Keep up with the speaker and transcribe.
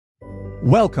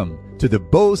Welcome to the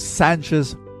Bo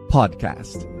Sanchez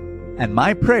podcast. And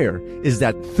my prayer is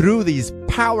that through these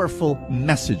powerful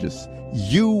messages,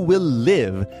 you will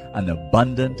live an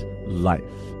abundant life.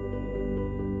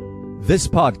 This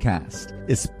podcast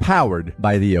is powered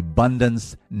by the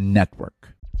Abundance Network.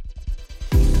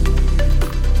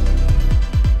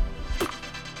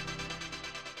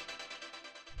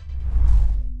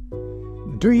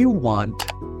 Do you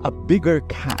want a bigger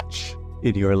catch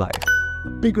in your life? A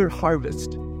bigger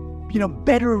harvest?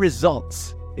 Better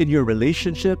results in your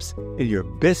relationships, in your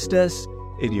business,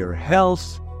 in your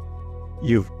health?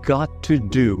 You've got to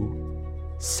do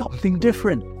something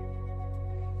different.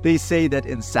 They say that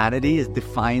insanity is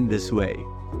defined this way.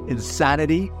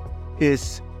 Insanity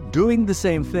is doing the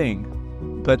same thing,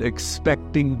 but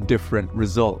expecting different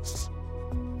results.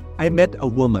 I met a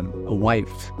woman, a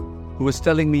wife, who was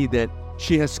telling me that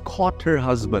she has caught her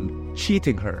husband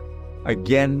cheating her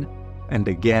again and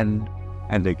again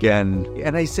and again.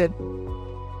 And I said,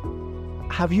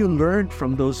 have you learned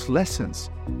from those lessons?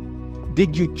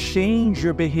 Did you change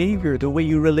your behavior, the way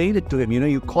you related to him?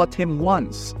 You caught him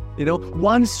once.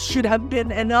 Once should have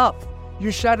been enough.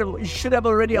 You should have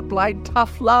already applied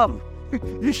tough love.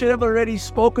 You should have already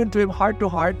spoken to him heart to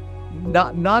heart,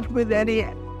 not with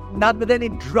any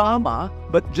drama,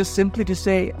 but just simply to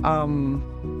say,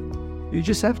 you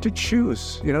just have to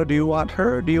choose. Do you want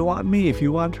her? Do you want me? If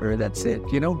you want her, that's it.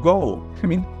 Go.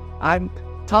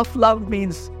 Tough love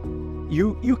means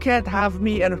you can't have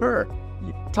me and her.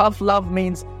 Tough love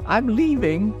means I'm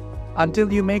leaving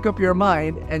until you make up your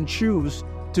mind and choose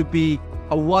to be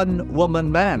a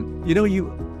one-woman man.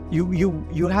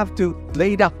 You have to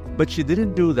lay it up, but she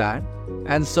didn't do that.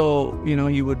 And so,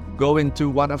 you would go into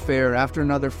one affair after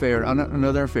another affair,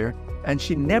 another affair, and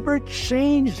she never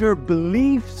changed her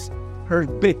beliefs, her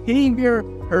behavior,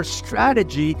 her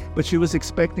strategy, but she was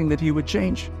expecting that he would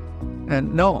change.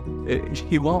 And no,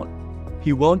 he won't.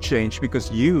 He won't change because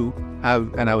you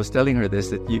have, and I was telling her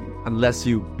this, that unless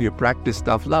you practice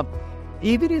tough love,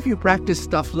 even if you practice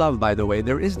tough love, by the way,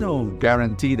 there is no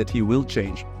guarantee that he will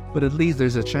change, but at least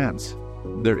there's a chance.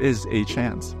 There is a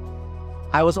chance.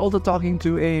 I was also talking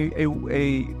to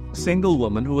a single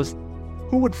woman who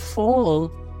would fall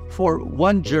for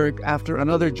one jerk after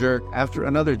another jerk after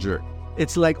another jerk.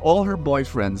 It's like all her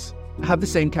boyfriends have the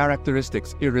same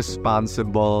characteristics: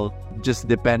 irresponsible, just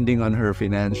depending on her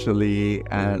financially,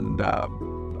 and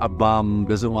a bum,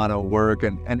 doesn't want to work.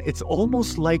 And it's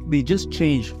almost like they just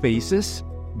change faces,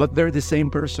 but they're the same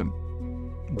person.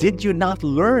 Did you not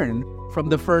learn from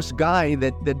the first guy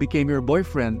that became your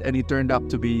boyfriend and he turned up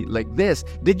to be like this?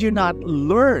 Did you not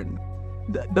learn?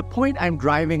 The point I'm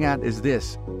driving at is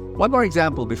this. One more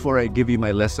example before I give you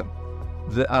my lesson.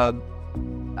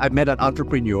 I met an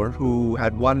entrepreneur who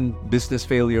had one business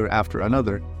failure after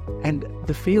another, and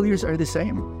the failures are the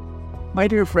same. My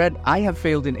dear friend, I have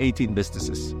failed in 18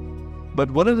 businesses. But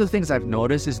one of the things I've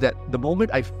noticed is that the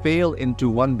moment I fail into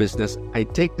one business, I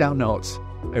take down notes,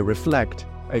 I reflect,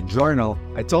 I journal,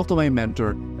 I talk to my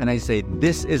mentor, and I say,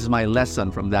 this is my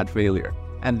lesson from that failure.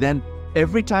 And then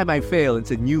every time I fail,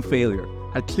 it's a new failure.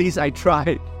 At least I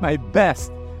try my best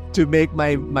to make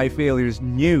my failures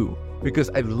new,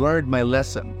 because I've learned my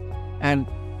lesson. And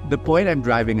the point I'm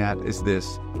driving at is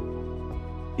this.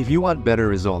 If you want better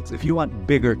results, if you want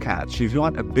bigger catch, if you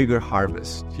want a bigger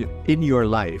harvest in your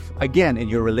life, again, in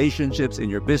your relationships,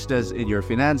 in your business, in your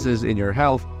finances, in your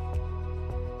health,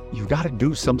 you've got to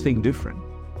do something different.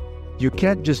 You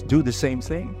can't just do the same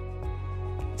thing.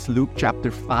 It's Luke chapter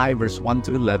 5, verse 1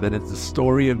 to 11. It's the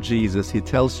story of Jesus. He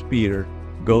tells Peter,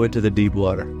 go into the deep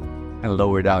water and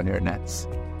lower down your nets.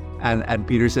 And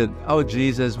Peter said, oh,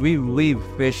 Jesus, we've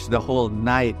fished the whole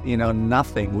night,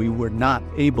 nothing. We were not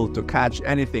able to catch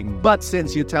anything. But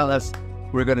since you tell us,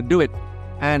 we're going to do it.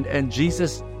 And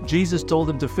Jesus told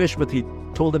him to fish, but he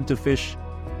told him to fish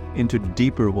into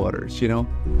deeper waters.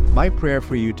 My prayer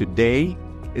for you today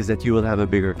is that you will have a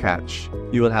bigger catch.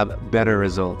 You will have better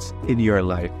results in your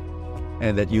life.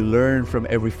 And that you learn from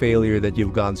every failure that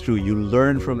you've gone through. You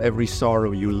learn from every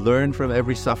sorrow. You learn from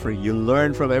every suffering. You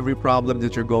learn from every problem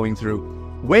that you're going through.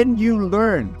 When you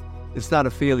learn, it's not a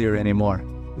failure anymore.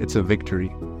 It's a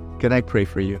victory. Can I pray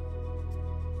for you?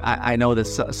 I know that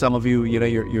some of you,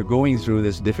 you're going through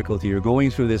this difficulty. You're going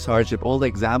through this hardship. All the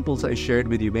examples I shared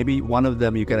with you, maybe one of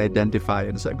them you can identify.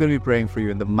 And so I'm going to be praying for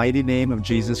you in the mighty name of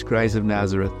Jesus Christ of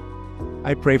Nazareth.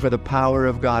 I pray for the power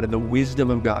of God and the wisdom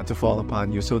of God to fall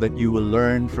upon you so that you will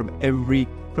learn from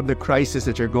the crisis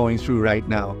that you're going through right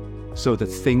now, so that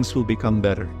things will become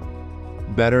better.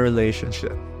 Better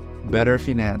relationship, better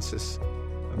finances,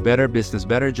 better business,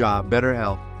 better job, better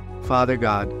health. Father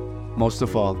God, most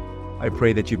of all, I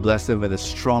pray that you bless them with a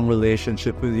strong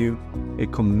relationship with you, a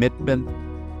commitment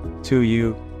to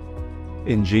you.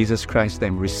 In Jesus Christ's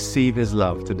name, receive his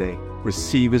love today.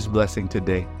 Receive his blessing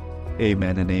today.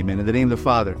 Amen and amen. In the name of the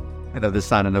Father, and of the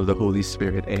Son, and of the Holy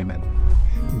Spirit. Amen.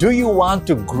 Do you want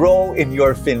to grow in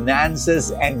your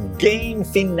finances and gain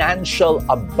financial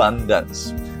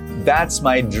abundance? That's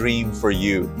my dream for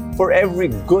you. For every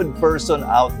good person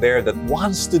out there that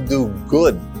wants to do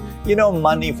good. You know,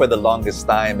 money for the longest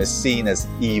time is seen as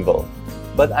evil.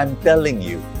 But I'm telling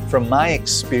you, from my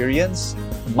experience,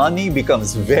 money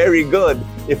becomes very good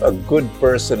if a good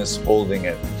person is holding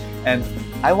it. And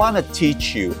I want to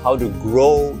teach you how to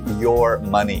grow your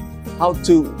money, how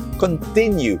to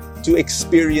continue to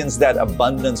experience that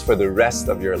abundance for the rest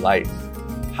of your life.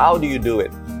 How do you do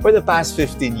it? For the past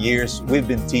 15 years, we've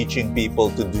been teaching people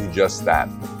to do just that.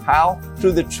 How?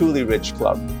 Through the Truly Rich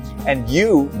Club. And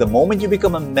you, the moment you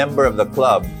become a member of the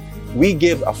club, we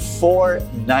give a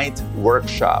 4-night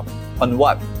workshop on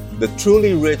what? The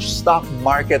Truly Rich Stock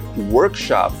Market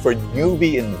Workshop for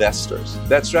newbie investors.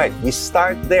 That's right, we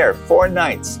start there, 4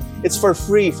 nights. It's for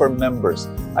free for members.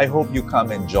 I hope you come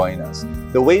and join us.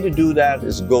 The way to do that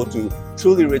is go to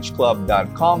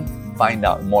trulyrichclub.com, find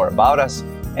out more about us,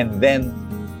 and then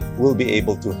we'll be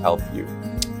able to help you.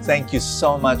 Thank you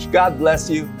so much. God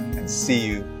bless you, and see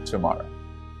you tomorrow.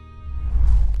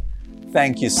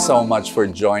 Thank you so much for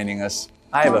joining us.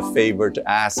 I have a favor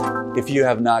to ask. If you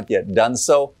have not yet done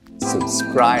so,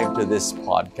 subscribe to this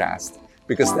podcast,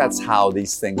 because that's how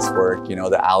these things work, you know,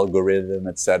 the algorithm,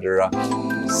 etc.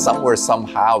 Somewhere,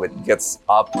 somehow, it gets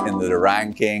up into the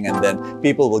ranking, and then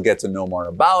people will get to know more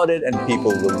about it, and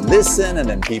people will listen, and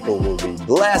then people will be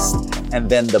blessed, and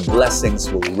then the blessings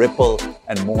will ripple,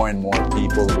 and more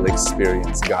people will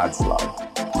experience God's love.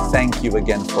 Thank you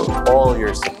again for all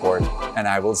your support, and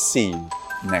I will see you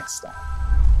next time.